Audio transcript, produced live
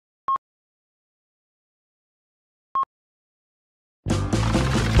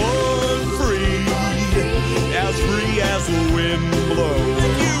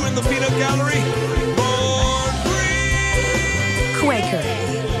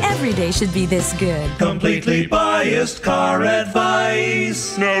every day should be this good. Completely biased car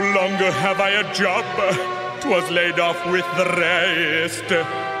advice. No longer have I a job. 'Twas laid off with the rest.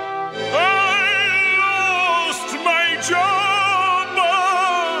 I lost my job.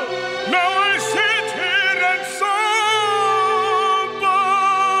 Now I sit here and sober.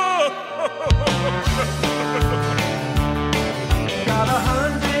 Got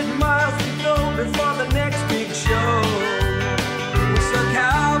 100 miles to go before the next big show. It's a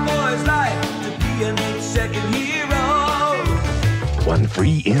cowboy's life to be an 8-second hero. One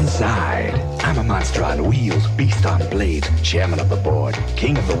free inside. I'm a monster on wheels, beast on blades, chairman of the board,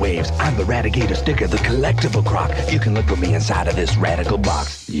 king of the waves. I'm the Radigator sticker, the collectible croc. You can look for me inside of this radical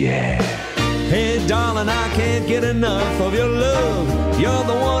box. Yeah. Hey, darling, I can't get enough of your love. You're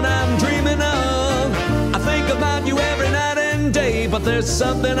the one I'm dreaming of. I think about you every night and day, but there's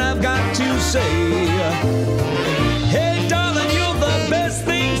something I've got to say. Hey, darling, you're the best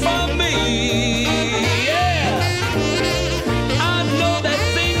thing for me.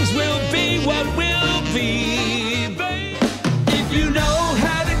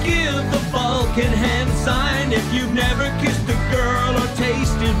 Hand sign if you've never kissed a girl or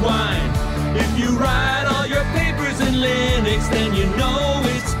tasted wine. If you write all your papers in Linux, then you know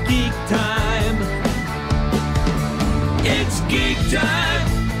it's geek time. It's geek time.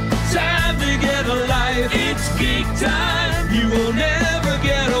 Time to get a life. It's geek time. You will never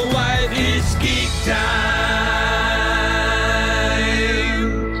get a wife. It's geek time.